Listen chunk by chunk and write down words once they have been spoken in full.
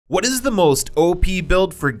What is the most OP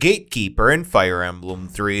build for Gatekeeper in Fire Emblem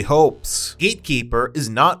Three Hopes? Gatekeeper is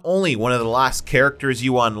not only one of the last characters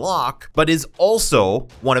you unlock, but is also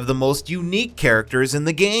one of the most unique characters in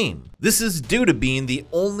the game. This is due to being the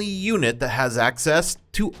only unit that has access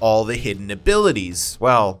to all the hidden abilities,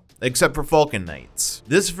 well, except for Falcon Knights.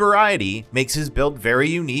 This variety makes his build very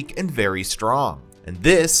unique and very strong, and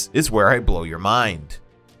this is where I blow your mind.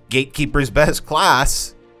 Gatekeeper's best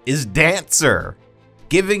class is Dancer,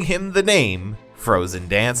 giving him the name Frozen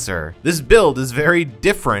Dancer. This build is very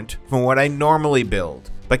different from what I normally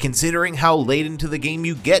build, but considering how late into the game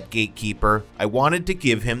you get Gatekeeper, I wanted to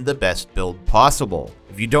give him the best build possible.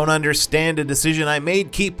 If you don't understand a decision I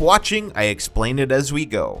made, keep watching, I explain it as we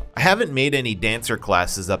go. I haven't made any Dancer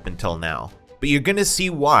classes up until now, but you're gonna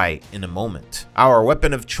see why in a moment. Our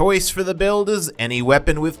weapon of choice for the build is any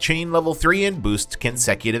weapon with chain level 3 and boost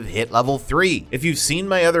consecutive hit level 3. If you've seen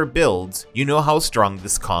my other builds, you know how strong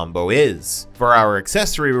this combo is. For our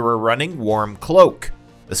accessory, we're running Warm Cloak,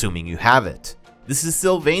 assuming you have it. This is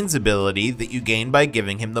Sylvain's ability that you gain by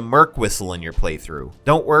giving him the Merc Whistle in your playthrough.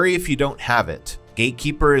 Don't worry if you don't have it.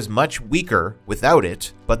 Gatekeeper is much weaker without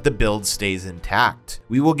it, but the build stays intact.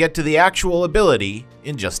 We will get to the actual ability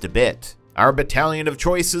in just a bit. Our battalion of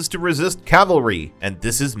choice is to resist cavalry, and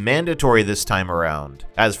this is mandatory this time around.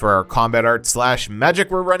 As for our combat art / magic,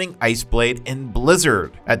 we're running Iceblade and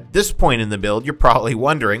Blizzard. At this point in the build, you're probably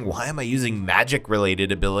wondering, why am I using magic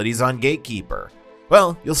related abilities on Gatekeeper?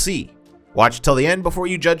 Well, you'll see. Watch till the end before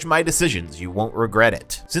you judge my decisions, you won't regret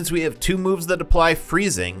it. Since we have 2 moves that apply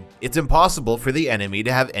freezing, it's impossible for the enemy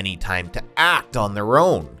to have any time to act on their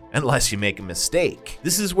own, unless you make a mistake.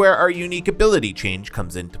 This is where our unique ability change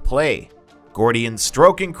comes into play. Gordian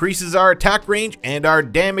Stroke increases our attack range and our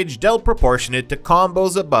damage dealt proportionate to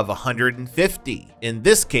combos above 150. In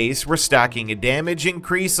this case, we're stacking a damage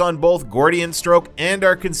increase on both Gordian Stroke and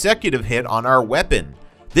our consecutive hit on our weapon.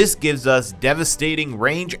 This gives us devastating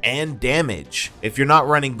range and damage. If you're not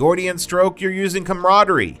running Gordian Stroke, you're using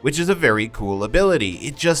Camaraderie, which is a very cool ability.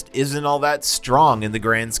 It just isn't all that strong in the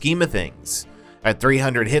grand scheme of things. At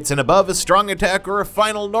 300 hits and above, a strong attack or a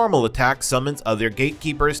final normal attack summons other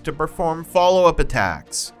gatekeepers to perform follow-up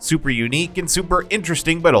attacks. Super unique and super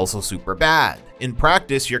interesting, but also super bad. In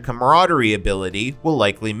practice, your Camaraderie ability will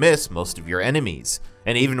likely miss most of your enemies,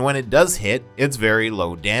 and even when it does hit, it's very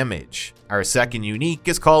low damage. Our second unique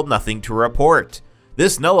is called Nothing to Report.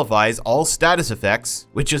 This nullifies all status effects,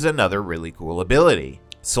 which is another really cool ability.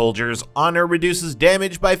 Soldier's Honor reduces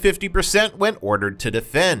damage by 50% when ordered to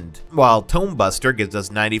defend, while Tome Buster gives us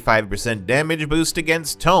 95% damage boost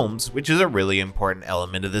against tomes, which is a really important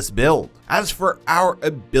element of this build. As for our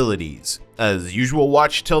abilities, as usual,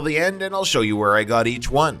 watch till the end and I'll show you where I got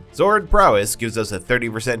each one. Sword Prowess gives us a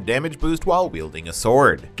 30% damage boost while wielding a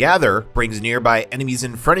sword. Gather brings nearby enemies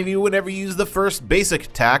in front of you whenever you use the first basic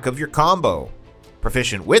attack of your combo.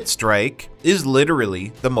 Proficient Wit Strike is literally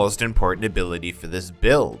the most important ability for this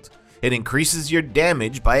build. It increases your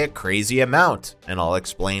damage by a crazy amount, and I'll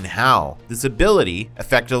explain how. This ability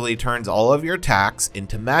effectively turns all of your attacks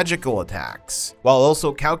into magical attacks, while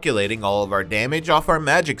also calculating all of our damage off our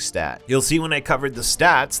magic stat. You'll see when I covered the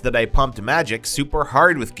stats that I pumped magic super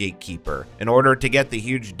hard with Gatekeeper in order to get the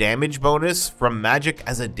huge damage bonus from magic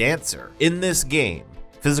as a dancer. In this game,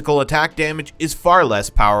 physical attack damage is far less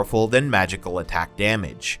powerful than magical attack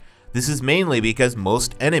damage. This is mainly because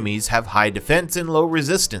most enemies have high defense and low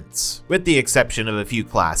resistance, with the exception of a few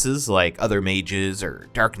classes like other mages or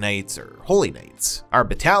dark knights or holy knights. Our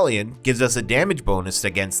battalion gives us a damage bonus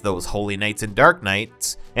against those holy knights and dark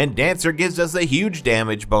knights, and Dancer gives us a huge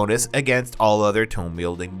damage bonus against all other tome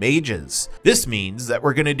wielding mages. This means that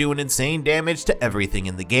we're going to do an insane damage to everything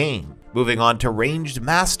in the game. Moving on to Ranged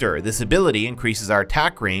Master, this ability increases our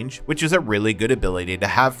attack range, which is a really good ability to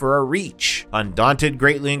have for our reach. Undaunted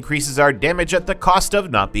greatly increases our damage at the cost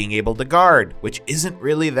of not being able to guard, which isn't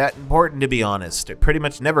really that important to be honest, I pretty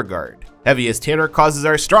much never guard. Heaviest Hitter causes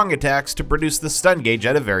our strong attacks to produce the stun gauge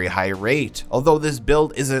at a very high rate. Although this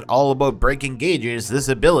build isn't all about breaking gauges, this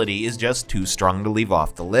ability is just too strong to leave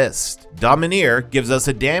off the list. Domineer gives us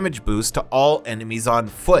a damage boost to all enemies on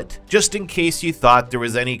foot, just in case you thought there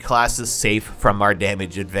was any classes safe from our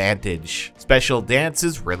damage advantage. Special Dance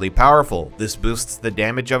is really powerful. This boosts the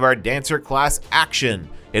damage of our Dancer class action.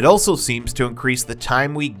 It also seems to increase the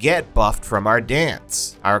time we get buffed from our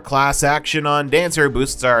dance. Our class action on Dancer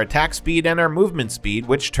boosts our attack speed and our movement speed,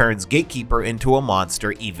 which turns Gatekeeper into a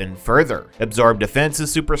monster even further. Absorb Defense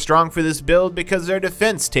is super strong for this build because our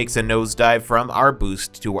defense takes a nosedive from our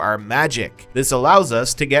boost to our magic. This allows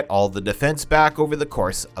us to get all the defense back over the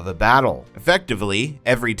course of a battle. Effectively,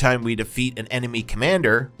 every time we defeat an enemy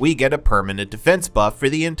commander, we get a permanent defense buff for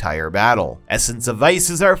the entire battle. Essence of Ice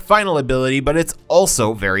is our final ability, but it's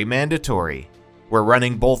also very mandatory. We're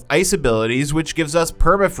running both ice abilities, which gives us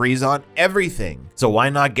permafreeze on everything, so why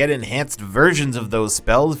not get enhanced versions of those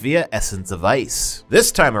spells via Essence of Ice?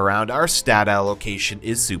 This time around, our stat allocation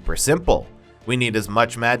is super simple. We need as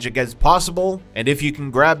much magic as possible, and if you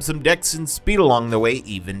can grab some dex and speed along the way,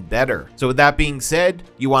 even better. So with that being said,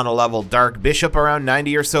 you want to level Dark Bishop around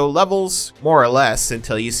 90 or so levels, more or less,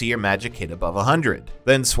 until you see your magic hit above 100.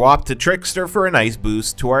 Then swap to Trickster for a nice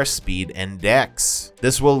boost to our speed and dex.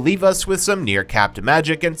 This will leave us with some near-capped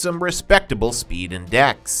magic and some respectable speed and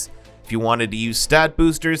dex. If you wanted to use stat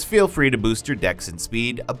boosters, feel free to boost your dex and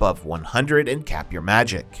speed above 100 and cap your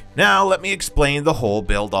magic. Now let me explain the whole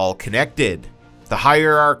build all connected. The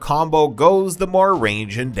higher our combo goes, the more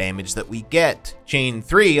range and damage that we get. Chain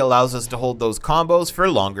 3 allows us to hold those combos for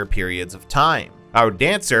longer periods of time. Our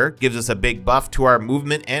Dancer gives us a big buff to our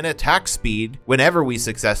movement and attack speed whenever we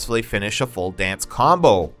successfully finish a full dance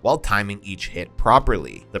combo, while timing each hit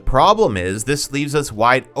properly. The problem is, this leaves us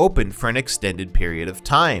wide open for an extended period of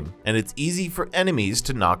time, and it's easy for enemies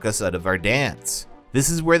to knock us out of our dance. This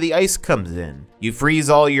is where the ice comes in. You freeze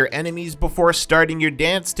all your enemies before starting your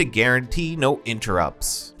dance to guarantee no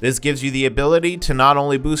interrupts. This gives you the ability to not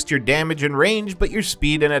only boost your damage and range, but your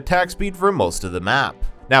speed and attack speed for most of the map.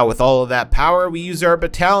 Now with all of that power, we use our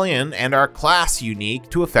battalion and our class unique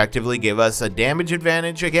to effectively give us a damage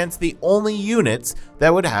advantage against the only units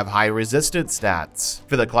that would have high resistance stats.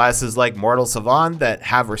 For the classes like Mortal Savant that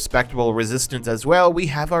have respectable resistance as well, we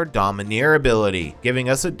have our Domineer ability, giving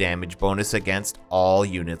us a damage bonus against all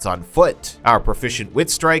units on foot. Our Proficient Wit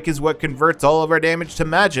Strike is what converts all of our damage to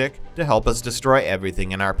magic to help us destroy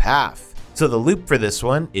everything in our path. So the loop for this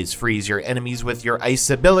one is freeze your enemies with your ice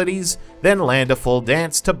abilities, then land a full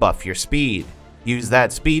dance to buff your speed. Use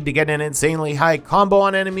that speed to get an insanely high combo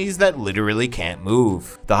on enemies that literally can't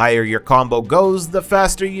move. The higher your combo goes, the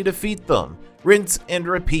faster you defeat them. Rinse and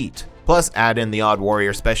repeat. Plus add in the Odd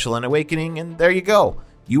Warrior Special and Awakening, and there you go.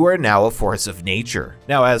 You are now a force of nature.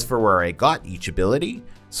 Now as for where I got each ability,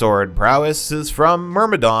 Sword Prowess is from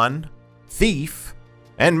Myrmidon, Thief,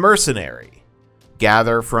 and Mercenary.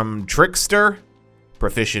 Gather from Trickster,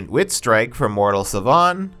 Proficient Wit Strike from Mortal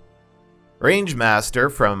Savant, Range Master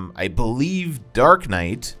from, I believe, Dark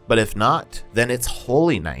Knight, but if not, then it's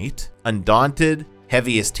Holy Knight, Undaunted,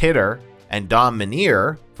 Heaviest Hitter, and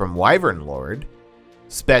Domineer from Wyvern Lord,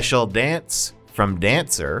 Special Dance from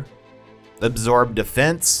Dancer, Absorb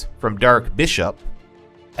Defense from Dark Bishop,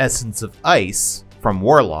 Essence of Ice from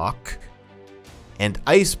Warlock, and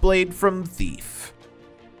Ice Blade from Thief.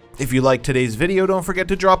 If you liked today's video, don't forget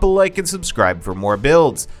to drop a like and subscribe for more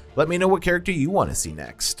builds. Let me know what character you want to see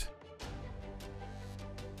next.